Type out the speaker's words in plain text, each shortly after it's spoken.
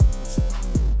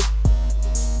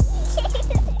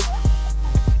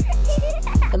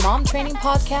Mom Training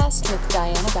Podcast with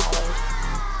Diana Ballard.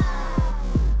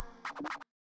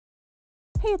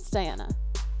 Hey, it's Diana.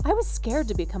 I was scared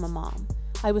to become a mom.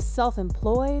 I was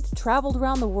self-employed, traveled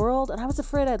around the world, and I was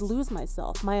afraid I'd lose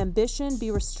myself, my ambition,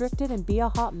 be restricted, and be a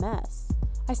hot mess.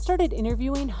 I started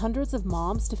interviewing hundreds of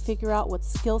moms to figure out what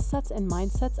skill sets and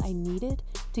mindsets I needed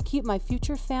to keep my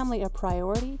future family a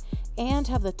priority and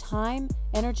have the time,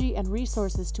 energy, and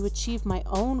resources to achieve my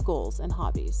own goals and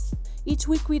hobbies. Each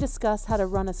week we discuss how to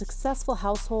run a successful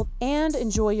household and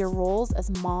enjoy your roles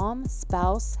as mom,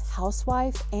 spouse,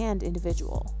 housewife, and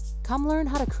individual. Come learn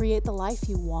how to create the life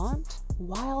you want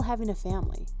while having a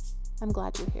family. I'm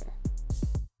glad you're here.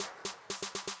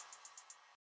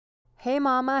 Hey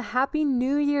mama, happy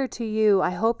new year to you.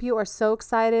 I hope you are so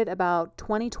excited about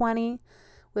 2020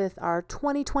 with our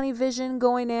 2020 vision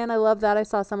going in. I love that. I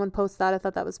saw someone post that. I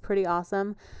thought that was pretty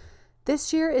awesome.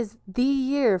 This year is the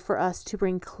year for us to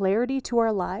bring clarity to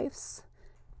our lives,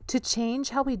 to change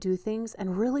how we do things,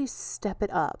 and really step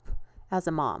it up as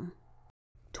a mom.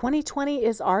 2020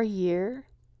 is our year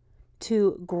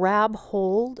to grab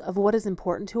hold of what is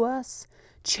important to us,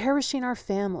 cherishing our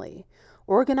family,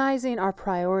 organizing our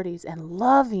priorities, and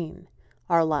loving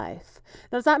our life.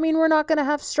 Now, does that mean we're not going to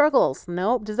have struggles?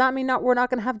 Nope. Does that mean we're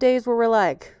not going to have days where we're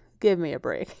like, give me a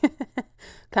break?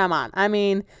 Come on. I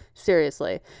mean,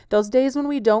 seriously. Those days when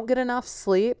we don't get enough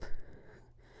sleep,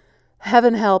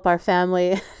 heaven help our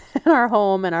family and our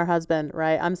home and our husband,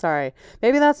 right? I'm sorry.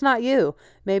 Maybe that's not you.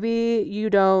 Maybe you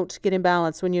don't get in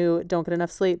balance when you don't get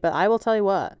enough sleep. But I will tell you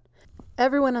what,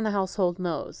 everyone in the household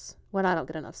knows when I don't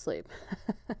get enough sleep.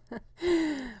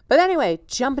 But anyway,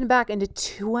 jumping back into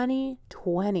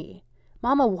 2020.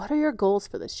 Mama, what are your goals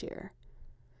for this year?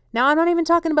 Now, I'm not even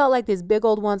talking about like these big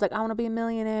old ones like I want to be a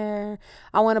millionaire.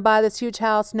 I want to buy this huge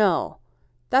house. No,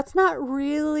 that's not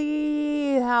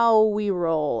really how we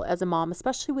roll as a mom,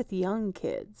 especially with young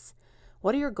kids.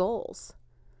 What are your goals?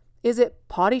 Is it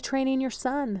potty training your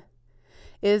son?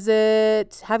 Is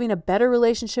it having a better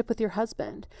relationship with your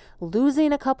husband?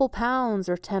 Losing a couple pounds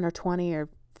or 10 or 20 or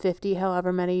 50,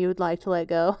 however many you would like to let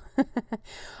go?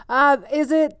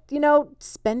 Is it,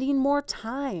 spending more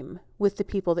time with the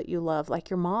people that you love, like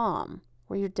your mom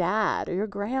or your dad or your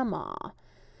grandma?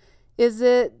 Is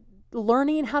it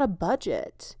learning how to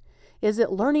budget? Is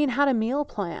it learning how to meal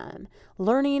plan?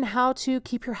 Learning how to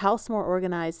keep your house more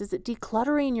organized? Is it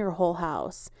decluttering your whole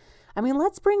house? I mean,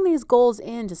 let's bring these goals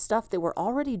into stuff that we're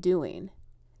already doing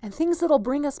and things that'll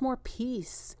bring us more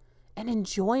peace and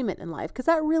enjoyment in life, because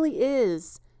that really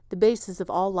is the basis of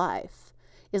all life,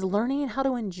 is learning how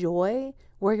to enjoy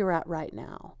where you're at right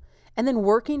now and then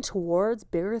working towards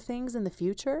bigger things in the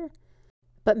future.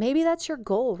 But maybe that's your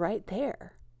goal right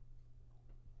there.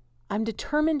 I'm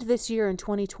determined this year in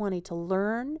 2020 to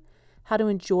learn how to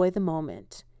enjoy the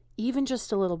moment, even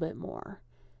just a little bit more,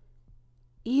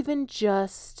 even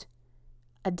just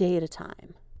a day at a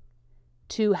time,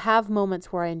 to have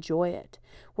moments where I enjoy it,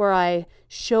 where I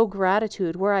show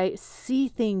gratitude, where I see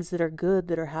things that are good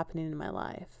that are happening in my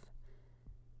life.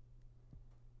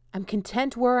 I'm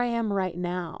content where I am right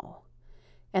now,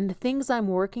 and the things I'm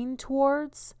working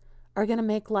towards are going to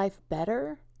make life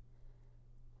better,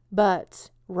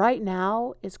 but right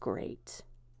now is great.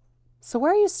 So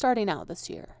where are you starting out this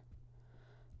year?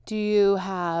 Do you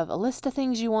have a list of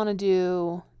things you want to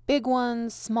do? Big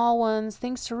ones, small ones,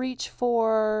 things to reach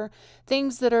for,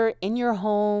 things that are in your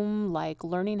home, like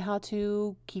learning how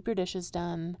to keep your dishes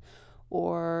done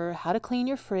or how to clean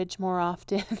your fridge more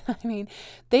often. I mean,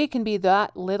 they can be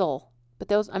that little, but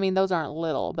those aren't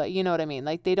little, but you know what I mean?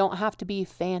 Like, they don't have to be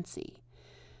fancy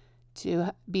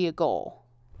to be a goal.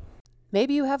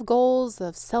 Maybe you have goals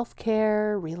of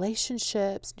self-care,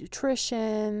 relationships,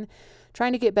 nutrition,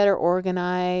 trying to get better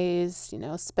organized,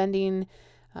 spending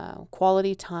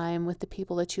quality time with the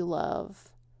people that you love.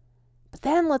 But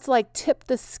then let's tip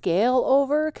the scale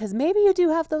over, because maybe you do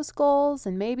have those goals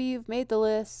and maybe you've made the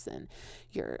lists and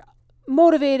you're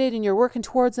motivated and you're working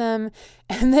towards them.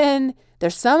 And then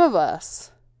there's some of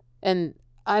us, and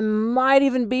I might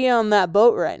even be on that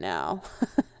boat right now,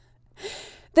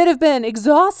 that have been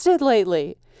exhausted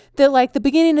lately. That the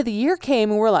beginning of the year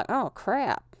came and we're like, oh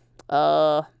crap.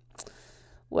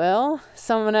 Well,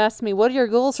 someone asked me, what are your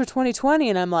goals for 2020?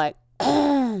 And I'm like,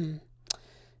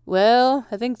 well,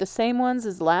 I think the same ones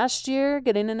as last year: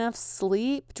 getting enough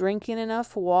sleep, drinking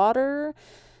enough water,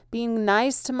 being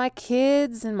nice to my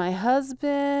kids and my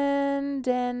husband,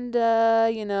 and,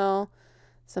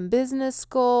 some business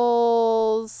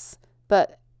goals.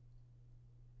 But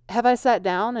have I sat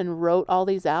down and wrote all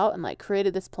these out and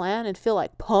created this plan and feel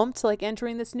pumped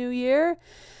entering this new year?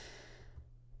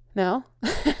 No.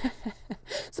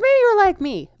 So So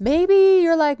maybe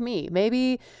you're like me.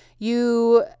 Maybe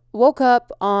you woke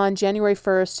up on January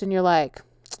 1st and you're like,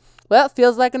 well, it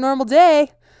feels like a normal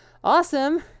day.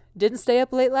 Awesome. Didn't stay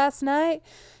up late last night.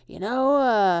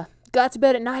 Got to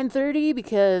bed at 9:30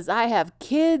 because I have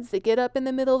kids that get up in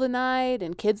the middle of the night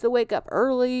and kids that wake up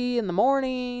early in the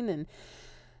morning, and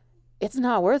it's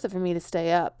not worth it for me to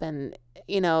stay up. And,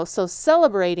 so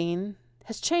celebrating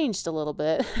has changed a little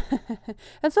bit.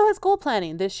 And so has goal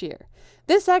planning this year.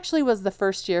 This actually was the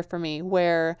first year for me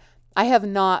where I have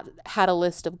not had a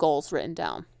list of goals written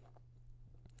down.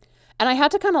 And I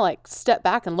had to kind of like step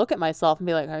back and look at myself and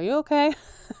be like, are you okay?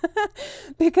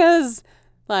 Because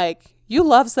you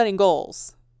love setting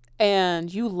goals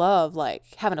and you love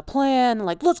having a plan,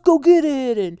 let's go get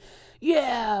it. And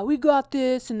yeah, we got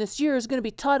this. And this year is going to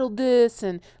be titled this.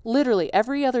 And literally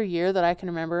every other year that I can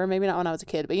remember, maybe not when I was a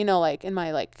kid, but in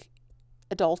my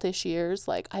adultish years,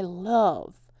 I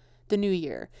love the new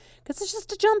year because it's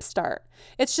just a jump start.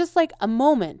 It's just a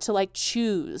moment to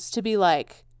choose to be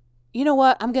you know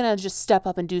what? I'm going to just step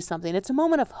up and do something. It's a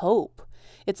moment of hope.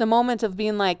 It's a moment of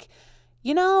being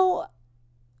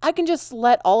I can just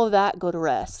let all of that go to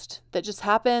rest that just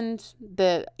happened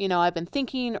that, I've been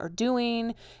thinking or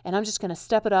doing, and I'm just going to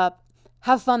step it up,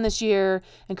 have fun this year,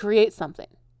 and create something.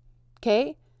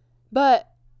 Okay? But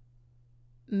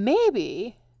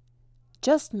maybe,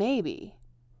 just maybe,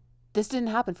 this didn't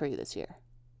happen for you this year.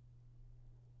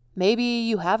 Maybe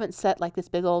you haven't set this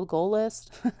big old goal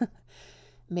list.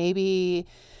 Maybe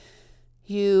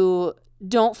you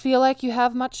don't feel like you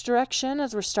have much direction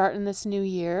as we're starting this new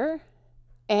year.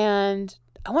 And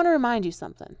I want to remind you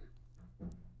something,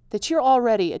 that you're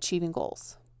already achieving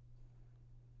goals.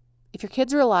 If your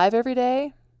kids are alive every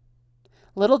day,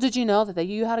 little did you know that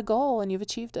you had a goal and you've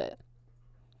achieved it.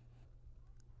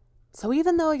 So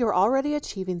even though you're already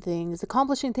achieving things,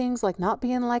 accomplishing things like not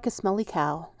being like a smelly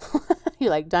cow, you're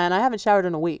like, Diane, I haven't showered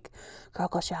in a week. Girl,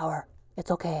 go shower.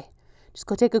 It's okay. Just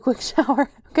go take a quick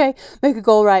shower, okay? Make a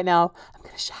goal right now. I'm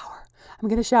going to shower. I'm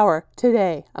going to shower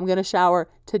today. I'm going to shower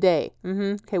today.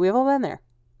 Okay, we've all been there.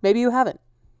 Maybe you haven't,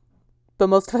 but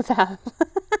most of us have.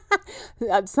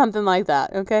 Something like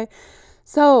that, okay?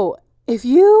 So if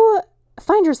you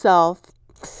find yourself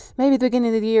maybe at the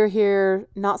beginning of the year here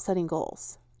not setting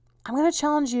goals, I'm going to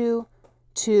challenge you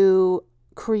to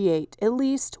create at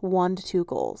least 1 to 2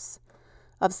 goals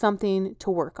of something to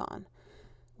work on,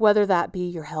 whether that be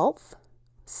your health,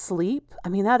 sleep. I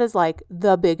mean, that is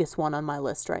the biggest one on my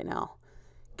list right now.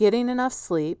 Getting enough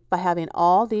sleep by having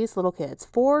all these little kids,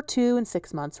 4, 2, and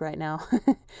 6 months right now.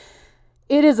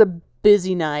 It is a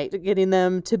busy night getting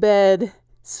them to bed,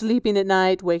 sleeping at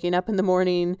night, waking up in the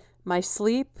morning. My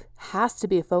sleep has to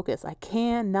be a focus. I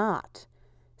cannot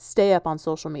stay up on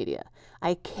social media.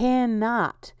 I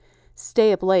cannot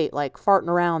stay up late farting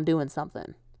around doing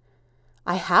something.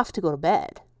 I have to go to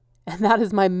bed. And that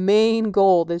is my main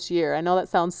goal this year. I know that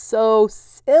sounds so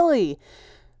silly,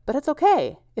 but it's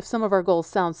okay if some of our goals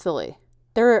sound silly.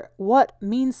 They're what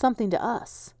means something to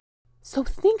us. So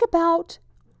think about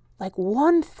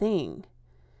one thing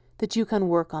that you can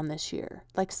work on this year.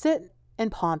 Sit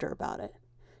and ponder about it.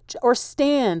 Or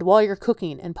stand while you're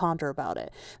cooking and ponder about it.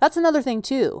 That's another thing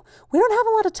too. We don't have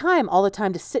a lot of time all the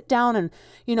time to sit down and,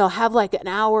 have an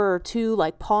hour or two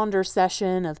ponder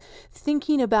session of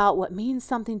thinking about what means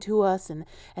something to us and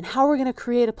how we're going to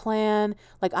create a plan.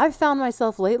 I've found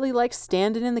myself lately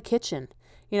standing in the kitchen.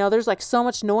 There's so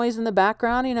much noise in the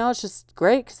background, it's just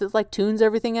great because it tunes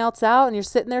everything else out, and you're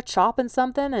sitting there chopping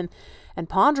something and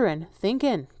pondering,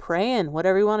 thinking, praying,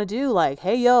 whatever you want to do.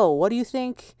 Hey, yo, what do you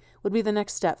think would be the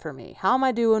next step for me? How am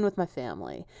I doing with my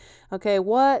family? Okay,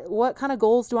 what kind of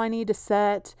goals do I need to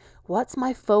set? What's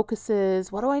my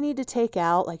focuses? What do I need to take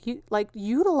out?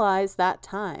 Utilize that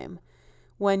time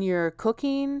when you're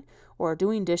cooking or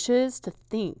doing dishes to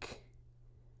think.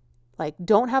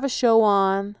 Don't have a show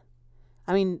on.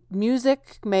 I mean,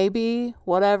 music, maybe,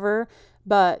 whatever,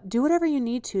 but do whatever you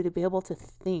need to be able to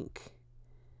think.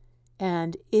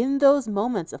 And in those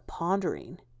moments of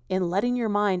pondering, in letting your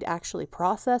mind actually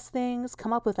process things,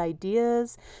 come up with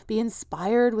ideas, be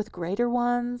inspired with greater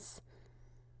ones,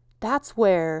 that's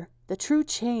where the true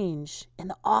change and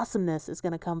the awesomeness is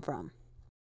going to come from.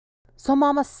 So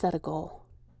mama, set a goal.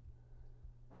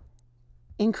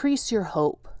 Increase your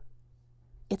hope.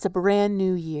 It's a brand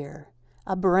new year,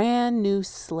 a brand new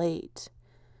slate.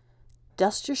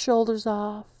 Dust your shoulders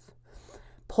off,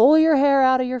 pull your hair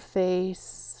out of your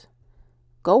face,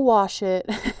 go wash it,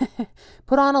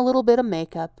 put on a little bit of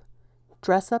makeup,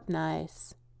 dress up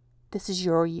nice. This is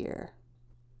your year.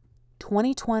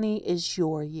 2020 is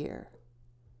your year.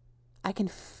 I can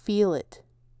feel it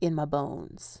in my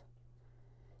bones.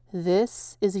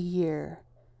 This is a year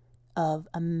of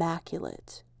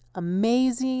immaculate,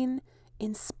 amazing,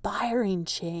 inspiring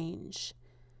change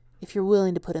if you're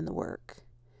willing to put in the work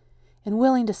and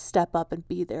willing to step up and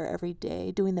be there every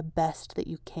day, doing the best that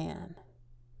you can.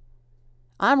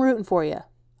 I'm rooting for you.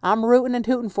 I'm rooting and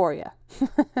tooting for you.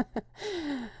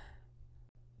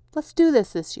 Let's do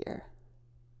this year.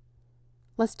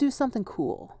 Let's do something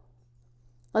cool.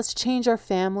 Let's change our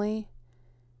family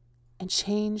and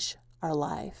change our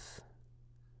life.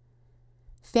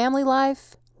 Family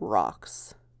life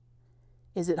rocks.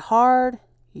 Is it hard?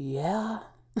 Yeah.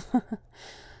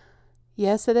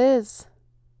 Yes, it is.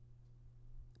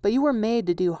 But you were made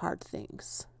to do hard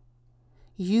things.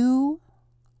 You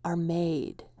are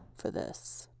made for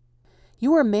this.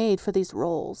 You were made for these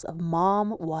roles of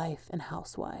mom, wife, and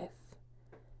housewife.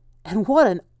 And what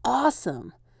an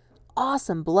awesome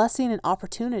blessing and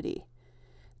opportunity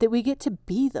that we get to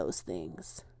be those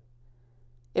things.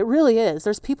 It really is.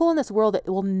 There's people in this world that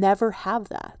will never have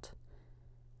that.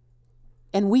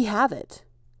 And we have it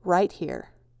right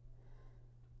here.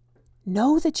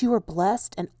 Know that you are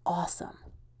blessed and awesome.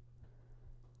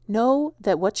 Know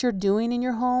that what you're doing in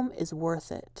your home is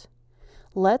worth it.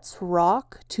 Let's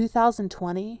rock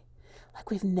 2020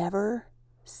 like we've never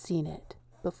seen it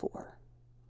before.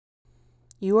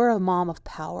 You are a mom of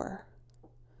power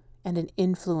and an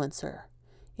influencer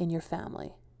in your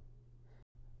family.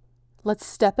 Let's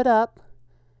step it up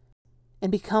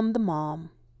and become the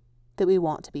mom that we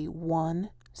want to be,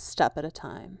 one step at a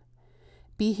time.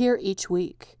 Be here each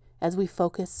week as we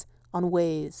focus on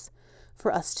ways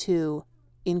for us to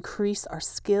increase our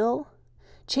skill,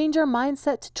 change our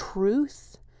mindset to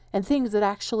truth and things that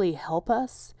actually help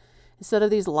us, instead of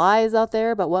these lies out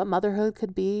there about what motherhood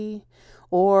could be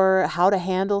or how to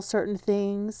handle certain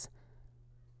things.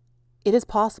 It is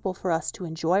possible for us to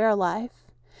enjoy our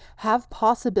life, have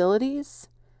possibilities,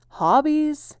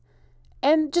 hobbies,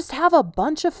 and just have a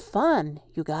bunch of fun,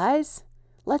 you guys.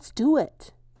 Let's do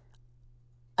it.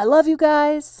 I love you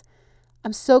guys.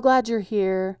 I'm so glad you're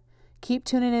here. Keep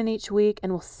tuning in each week,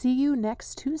 and we'll see you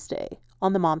next Tuesday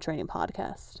on the Mom Training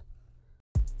Podcast.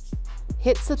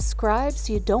 Hit subscribe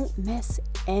so you don't miss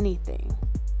anything.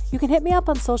 You can hit me up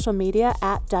on social media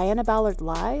at Diana Ballard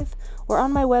Live or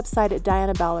on my website at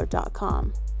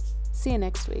dianaballard.com. See you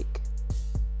next week.